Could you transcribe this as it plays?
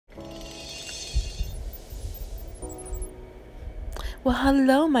Well,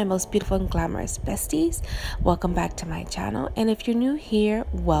 hello, my most beautiful and glamorous besties. Welcome back to my channel. And if you're new here,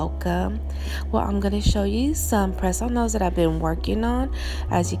 welcome. Well, I'm going to show you some press-on nails that I've been working on.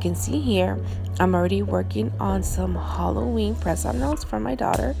 As you can see here, I'm already working on some Halloween press-on nails for my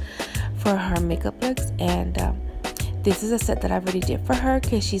daughter for her makeup looks. And this is a set that I've already did for her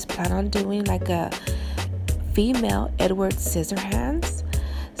because she's planning on doing like a female Edward Scissorhands.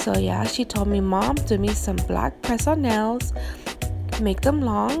 So yeah, she told me, Mom, do me some black press-on nails. Make them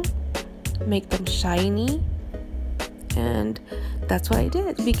long, make them shiny, and that's what I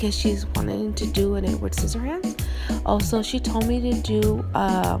did because she's wanting to do an Edward Scissorhands. Also, she told me to do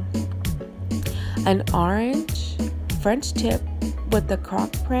an orange French tip with the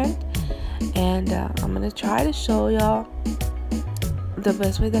croc print, and I'm gonna try to show y'all the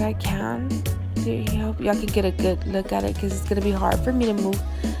best way that I can. I hope y'all can get a good look at it because it's gonna be hard for me to move,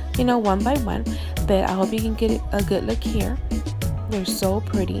 you know, one by one, but I hope you can get a good look here. They're so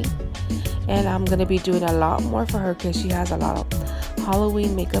pretty, and I'm gonna be doing a lot more for her because she has a lot of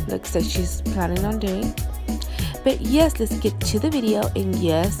Halloween makeup looks that she's planning on doing. But yes, let's get to the video. And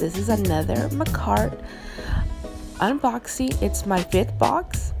yes, this is another makartt unboxing. It's my 5th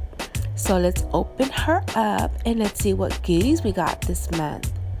box, so let's open her up and let's see what goodies we got this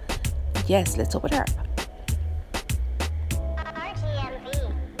month. Yes, let's open her up.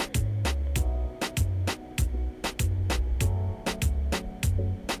 RGMV.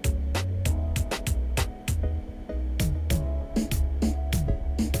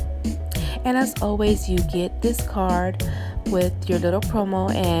 And as always, you get this card with your little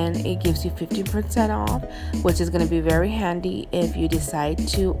promo, and it gives you 15% off, which is going to be very handy if you decide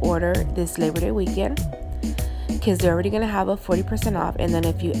to order this Labor Day weekend, because they're already going to have a 40% off, and then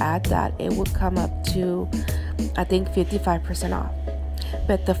if you add that, it will come up to, I think, 55% off.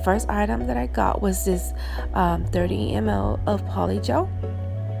 But the first item that I got was this 30 ml of polygel,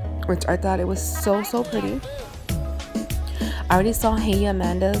 which I thought it was so pretty. I already saw Hey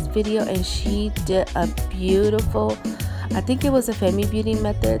Amanda's video, and she did a beautiful, I think it was a Femi Beauty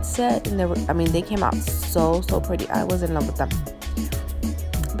Method set, and they came out so pretty. I was in love with them.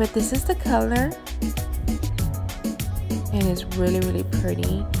 But this is the color, and it's really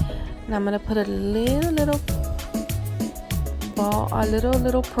pretty. And I'm gonna put a little ball, a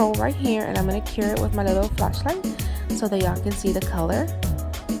little pearl right here, and I'm gonna cure it with my little flashlight so that y'all can see the color.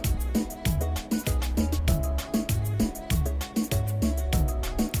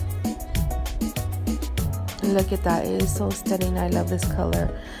 Look at that, it is so stunning. I love this color.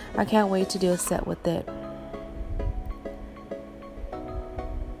 I can't wait to do a set with it.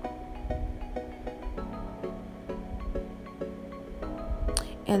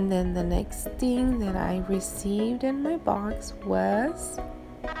 And then the next thing that I received in my box was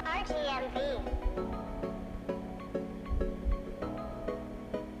RGMV.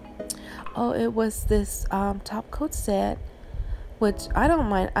 oh, it was this top coat set, which I don't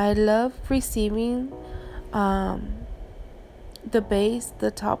mind. I love receiving the base, the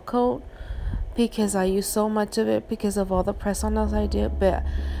top coat, because I use so much of it because of all the press on nails I did. But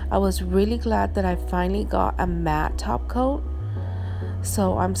I was really glad that I finally got a matte top coat,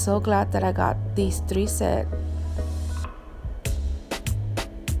 so I'm so glad that I got these 3 sets.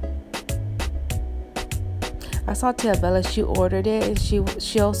 I saw Tia Bella, she ordered it, and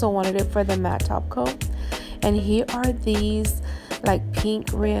she also wanted it for the matte top coat. And here are these like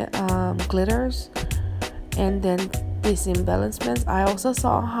pink glitters, and then these embellishments. I also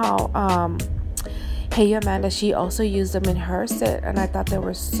saw how Hey Amanda, she also used them in her set, and I thought they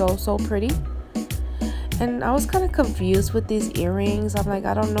were so pretty. And I was kind of confused with these earrings. I'm like,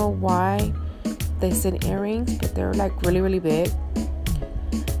 I don't know why they said earrings, but they're like really big,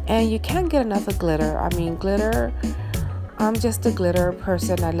 and you can't get enough of glitter. I mean, glitter, I'm just a glitter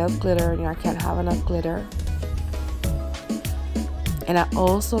person. I love glitter, and I can't have enough glitter. And I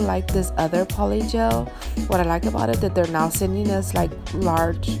also like this other polygel. What I like about it, that they're now sending us like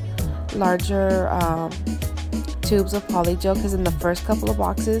larger tubes of polygel, because in the first couple of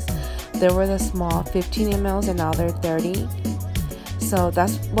boxes there were the small 15 mls, and now they're 30. So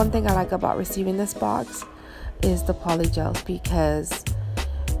that's one thing I like about receiving this box, is the polygels, because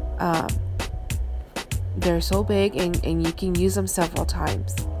they're so big, and you can use them several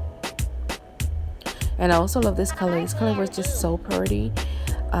times. And I also love this color. This color was just so pretty.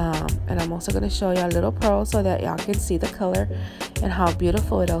 And I'm also going to show you a little pearl so that y'all can see the color and how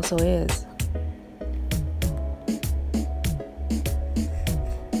beautiful it also is.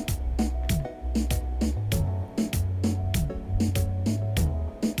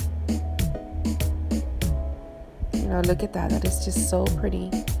 You know, look at that. That is just so pretty.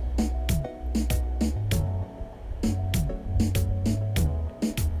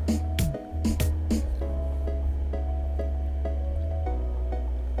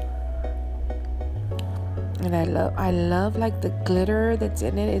 love like the glitter that's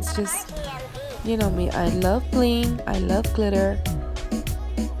in it. It's just, you know me, I love bling, I love glitter.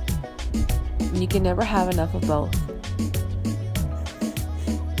 You can never have enough of both.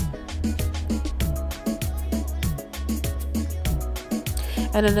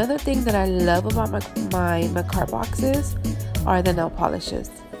 And another thing that I love about my makartt boxes are the nail polishes.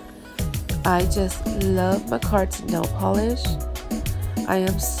 I just love makartt's nail polish. I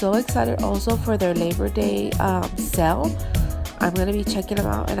am so excited also for their Labor Day sale. I'm going to be checking them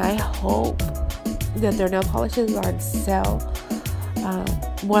out, and I hope that their nail polishes are on sale.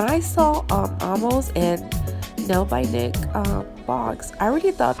 When I saw Amos and Nail by Nick box, I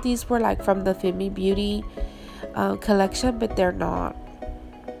really thought these were like from the Fit Me Beauty collection, but they're not.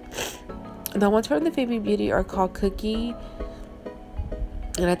 The ones from the Fit Me Beauty are called Cookie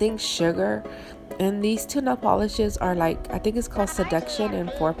and I think Sugar. And these two nail polishes are like, I think it's called Seduction and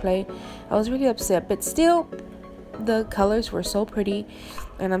Foreplay. I was really upset, but still the colors were so pretty,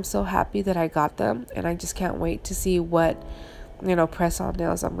 and I'm so happy that I got them, and I just can't wait to see what, you know, press on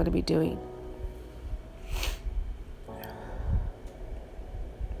nails I'm going to be doing.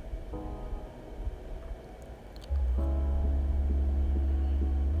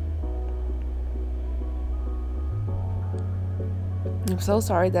 I'm so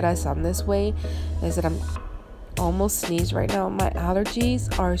sorry that I sound this way. Is that I'm almost sneezed right now. My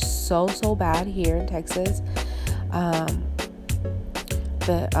allergies are so bad here in Texas. But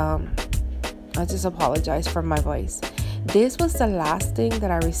I just apologize for my voice. This was the last thing that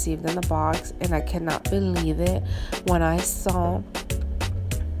I received in the box, and I cannot believe it when I saw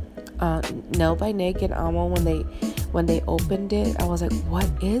Nail by Nick and Amo when they opened it. I was like, what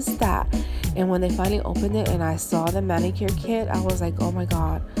is that? And when they finally opened it and I saw the manicure kit, I was like, oh my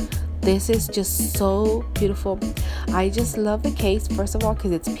god, this is just so beautiful. I just love the case, first of all,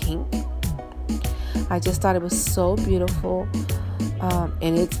 because it's pink. I just thought it was so beautiful,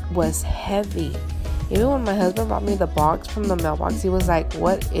 and it was heavy. Even when my husband brought me the box from the mailbox, he was like,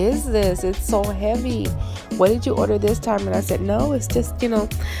 what is this? It's so heavy. What did you order this time? And I said, no, it's just, you know,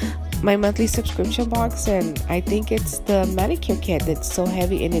 my monthly subscription box, and I think it's the manicure kit that's so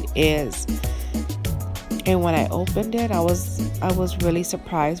heavy, and it is. And when I opened it, I was really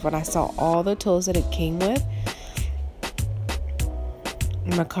surprised when I saw all the tools that it came with.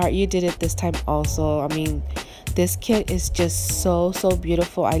 Makartt, you did it this time also. I mean, this kit is just so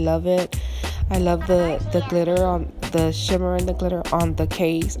beautiful. I love it. I love the glitter on the shimmer and the glitter on the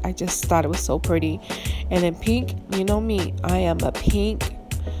case. I just thought it was so pretty. And then pink, you know me, I am a pink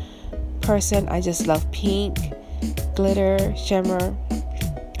person. I just love pink, glitter, shimmer.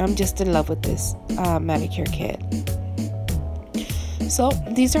 I'm just in love with this manicure kit. So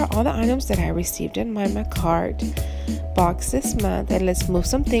these are all the items that I received in my makartt box this month, and let's move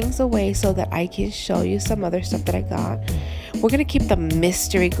some things away so that I can show you some other stuff that I got. We're gonna keep the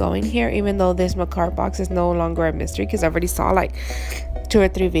mystery going here, even though this makartt box is no longer a mystery because I already saw like 2 or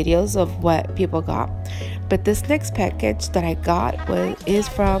 3 videos of what people got. But this next package that I got is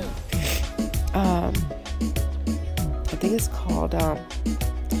from I think it's called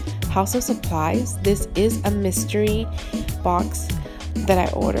House of Supplies. This is a mystery box that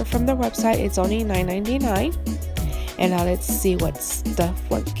I ordered from their website. It's only $9.99. And now let's see what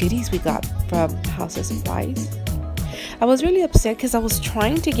goodies we got from House of Supplies. I was really upset because I was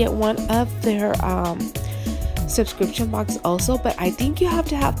trying to get one of their subscription box also, but I think you have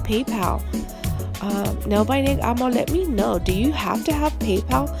to have PayPal. Nail by Nick, Amo, let me know. Do you have to have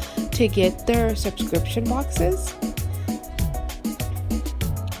PayPal to get their subscription boxes?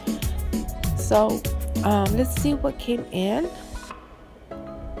 So let's see what came in.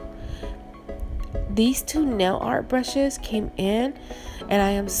 These 2 nail art brushes came in, and I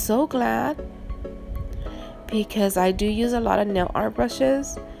am so glad because I do use a lot of nail art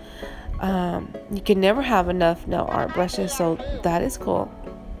brushes. You can never have enough nail art brushes, so that is cool.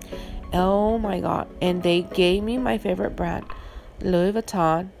 Oh my god. And they gave me my favorite brand, Louis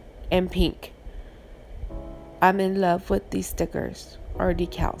Vuitton, and pink. I'm in love with these stickers or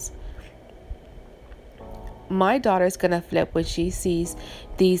decals. My daughter's gonna flip when she sees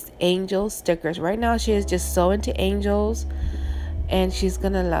these angel stickers. Right now she is just so into angels, and she's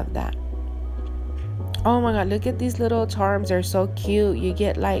gonna love that. Oh my god, look at these little charms. They're so cute. You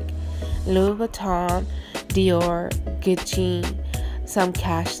get like Louis Vuitton, Dior, Gucci, some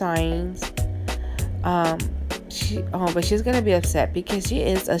cash signs. But she's gonna be upset because she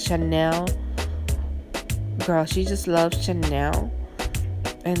is a Chanel girl. She just loves Chanel.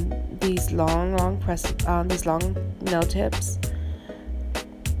 And these long nail tips.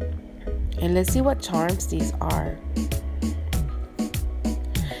 And let's see what charms these are.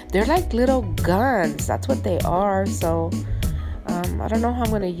 they're like little guns. That's what they are. So I don't know how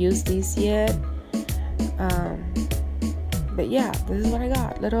I'm gonna use these yet. But yeah, this is what I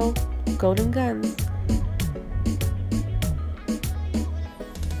got. Little golden guns.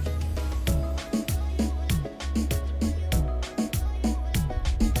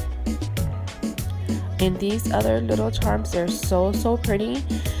 And these other little charms, they're so pretty.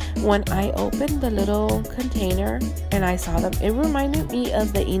 When I opened the little container and I saw them, it reminded me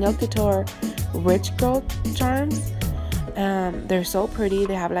of the Eno Couture Rich Girl charms. They're so pretty.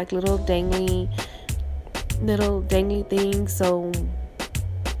 They have like little dangly things, so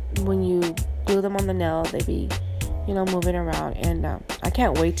when you glue them on the nail, they be, you know, moving around. And I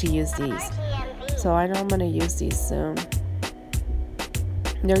can't wait to use these. So I know I'm gonna use these soon.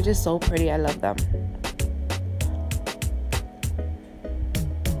 They're just so pretty. I love them.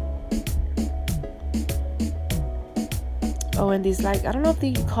 Oh, and these, like, I don't know if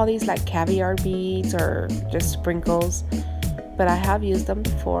you call these like caviar beads or just sprinkles, but I have used them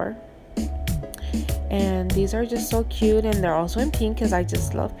before. And these are just so cute, and they're also in pink because I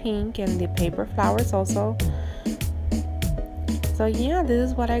just love pink, and the paper flowers also. So yeah, this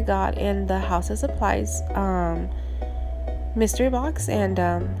is what I got in the House of Supplies mystery box. And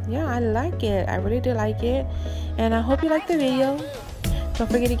yeah, I like it. I really do like it, and I hope you like the video. Don't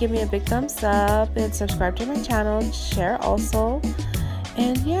forget to give me a big thumbs up and subscribe to my channel, share also.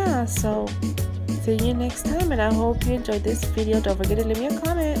 And yeah, so see you next time, and I hope you enjoyed this video. Don't forget to leave me a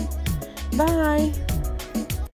comment. Bye.